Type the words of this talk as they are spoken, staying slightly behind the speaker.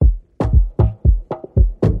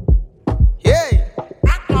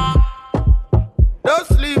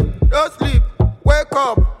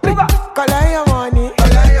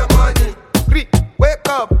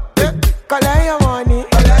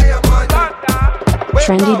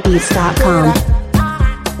trendybeats.com.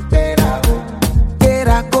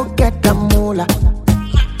 Go get the moolah.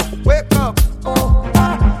 Wake up.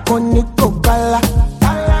 Koniko kala.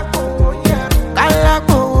 Kala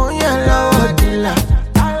ko yellow dilla.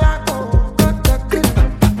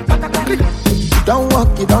 Don't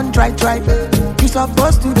walk, you don't try. You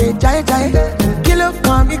supposed to be jai. Kill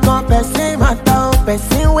come, you come, person matter,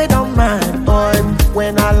 person we don't mind. Boy,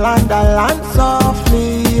 when I land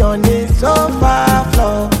softly on the sofa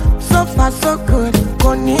floor. So far so good,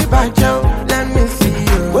 koni bajo. Let me see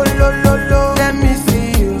you. Oh lo lo lo, let me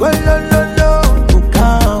see you. Oh lo lo lo, buga.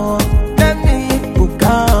 Let me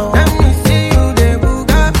buga. Let me see you, de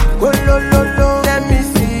buga. Oh lo lo lo, let me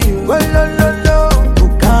see you. Oh lo lo lo,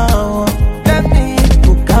 buga. Let me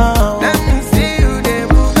buga. Let me see you, de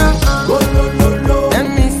buga. Oh lo lo lo, let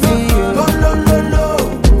me see you. Oh lo lo lo,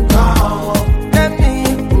 buga. Let me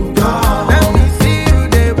buga. Let me see you,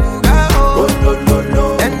 de buga. Oh lo lo lo,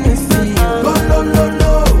 let me see you. Oh lo lo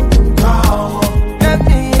lo, buga. Let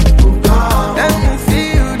me buga. Let me see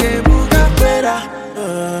you, de buga.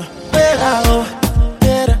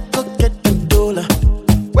 Better, go get the dollar.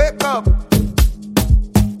 Wake up.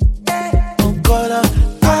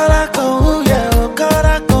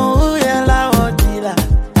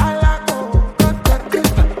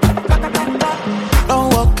 Don't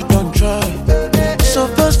walk, don't try.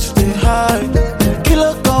 Supposed to be high. Kilo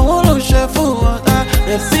con uno chef water.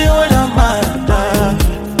 They see what I'm at.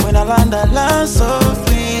 When I land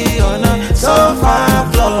softly on a sofa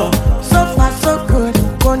floor. So far so good.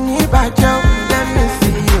 Koni bajo. Let me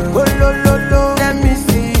see you. Oh lo lo lo. Let me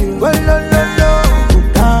see you. Oh lo lo lo.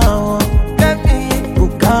 Buga. Let me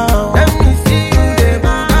buga. Let me see you, de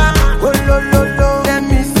buga. Oh lo lo lo. Let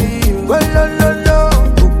me see you. Oh lo lo lo.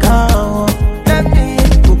 Buga. Let me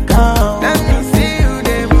buga. Let me see you,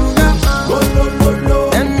 de buga. Oh lo lo lo.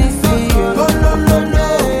 Let me see you. Oh lo lo lo.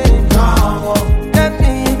 Buga. Let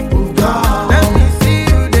me buga. Let me see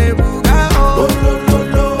you, de buga. Oh lo lo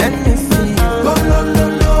lo. Let me see you. Oh lo lo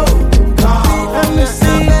lo. Buga. Let me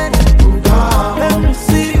see you. Buga. Let me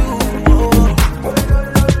see you.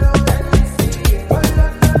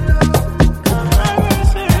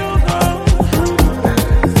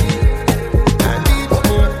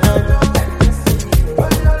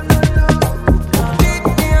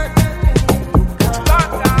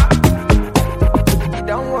 You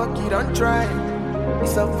don't walk, you don't try. You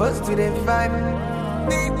supposed to the vibe.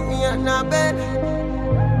 Leave me on a bed.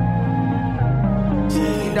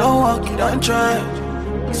 You don't walk, you don't try.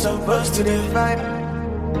 You supposed to the vibe.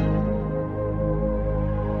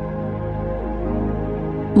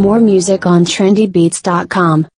 More music on trendybeats.com.